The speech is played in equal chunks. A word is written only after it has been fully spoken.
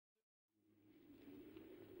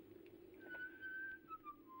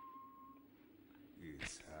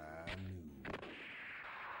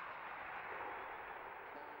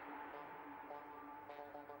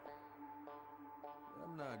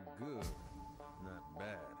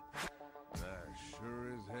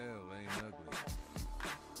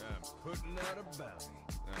out a bounty.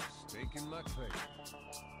 I'm staking my claim.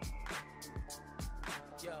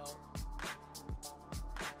 Yo,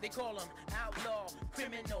 they call him outlaw,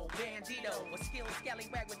 criminal, bandito, a skilled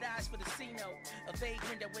scallywag with eyes for the casino, a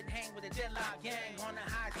vagrant that would hang with a deadlock gang, on the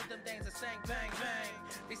highs with them things that sang bang bang.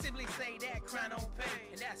 They simply say that crime don't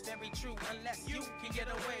pay, and that's very true unless you can get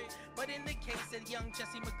away. But in the case of young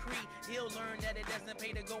Jesse McCree, he'll learn that it doesn't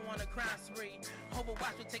pay to go on a crime spree.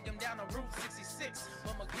 Overwatch will take him down on Route 66,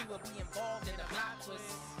 but McCree will be involved in a plot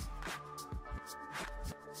twist.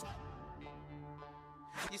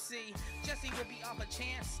 You see, Jesse will be off a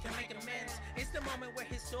chance to make amends. It's the moment where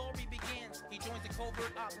his story begins. He joins a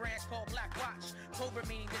covert op branch called Black Watch. Covert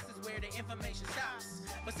meaning this is where the information stops.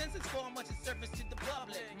 But since it's for much, it's surfaced to the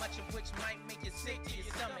public, much of which might make you sick to your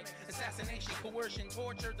stomach. Assassination, coercion,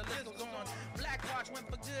 torture, the list goes on. Black Watch went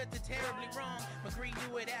for good to terribly wrong. McCree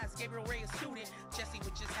knew it as Gabriel Ray a student. Jesse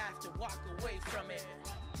would just have to walk away from it.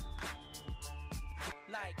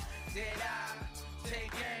 Like, did I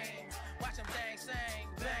take aim? Watch him things sing,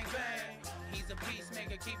 bang bang. He's a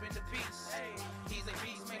peacemaker keeping the peace. Hey, he's a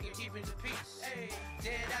peacemaker keeping the peace. Hey,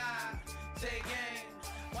 did I take aim?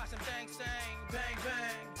 Watch him things sing, bang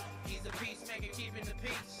bang. He's a peacemaker keeping the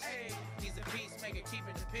peace. Hey, he's a peacemaker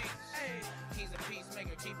keeping the peace. Hey, he's a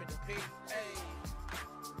peacemaker keeping the peace. Hey.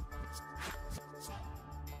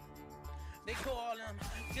 They call him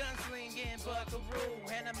gunslinging buckaroo,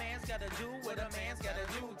 and a man's gotta do what a man's gotta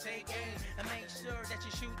do. Take aim and make sure that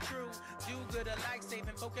you shoot true. Do good alike,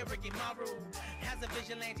 saving folk at Ricky Maru. Has a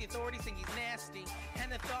vigilante authority, think he's nasty,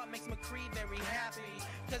 and the thought makes McCree very happy,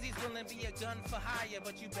 cause he's willing to be a gun for hire.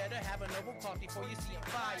 But you better have a noble cough before you see him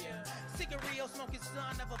fire. Cigarillo smoking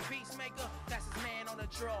son of a peacemaker, that's his man on the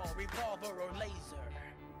draw, revolver or laser.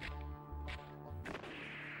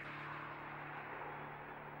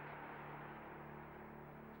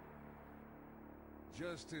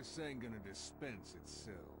 Justice ain't gonna dispense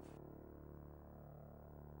itself.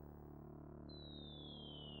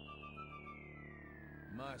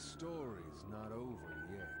 My story's not over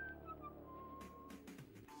yet.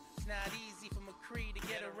 It's not easy for McCree to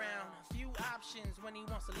get around. Few options when he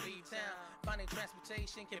wants to leave town. Finding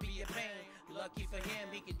transportation can be a pain. Lucky for him,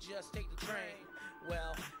 he could just take the train.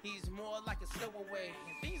 Well, he's more like a stowaway,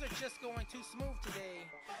 and things are just going too smooth today.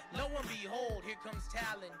 Lo and behold, here comes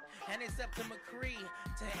talent, and it's up to McCree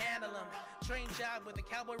to handle him. Train job with a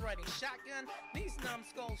cowboy riding shotgun. These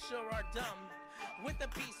numbskulls sure are dumb. With the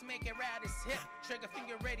peacemaker at his hip, trigger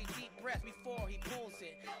finger ready, deep breath before he pulls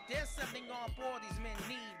it. There's something on board these men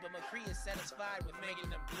need, but McCree is satisfied with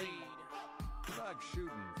making them bleed. Like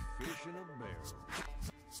shooting fish in a barrel.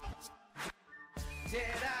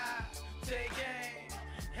 Did I take aim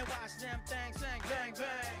and watch them things sing bang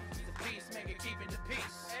bang? He's a peacemaker keeping the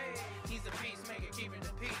peace. Hey, he's a peacemaker keeping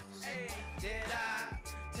the peace. Hey, did I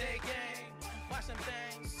take aim? Watch them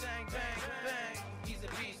things sing bang bang. He's a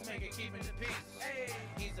peacemaker keeping the peace. Hey,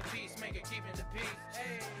 he's a peacemaker keeping the peace.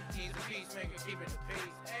 Hey, he's a peacemaker keeping the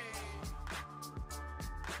peace. Hey.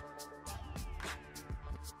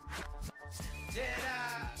 Did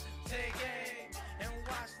I take aim and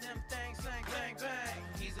watch them things sing bang bang?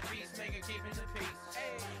 He's a peacemaker keeping the peace.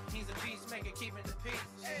 Hey, he's a peacemaker keeping the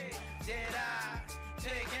peace. Hey, did I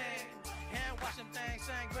take aim and watch them things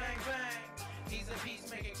sing bang bang? He's a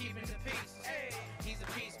peacemaker keeping the peace. Hey, he's a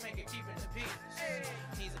peacemaker keeping the peace. Hey,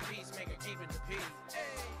 he's a peacemaker keeping the peace.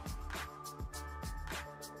 Hey.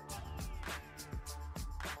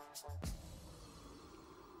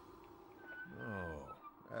 Oh,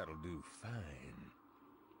 that'll do fine.